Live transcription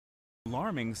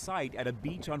Alarming sight at a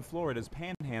beach on Florida's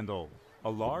Panhandle. A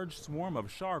large swarm of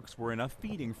sharks were in a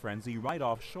feeding frenzy right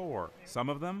offshore. Some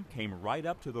of them came right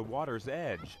up to the water's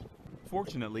edge.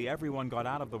 Fortunately, everyone got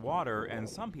out of the water, and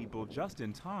some people just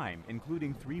in time,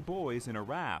 including 3 boys in a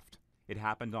raft. It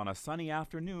happened on a sunny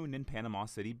afternoon in Panama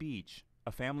City Beach.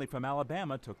 A family from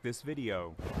Alabama took this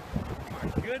video.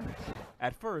 My goodness.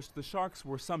 At first, the sharks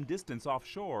were some distance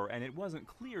offshore, and it wasn't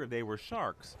clear they were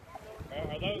sharks.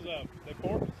 Are those the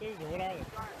porpoises, or what are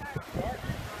they? Sharks?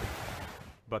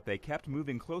 But they kept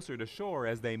moving closer to shore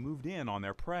as they moved in on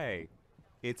their prey.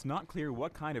 It's not clear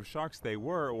what kind of sharks they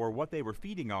were or what they were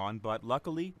feeding on, but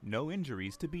luckily, no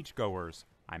injuries to beachgoers.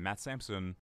 I'm Matt Sampson.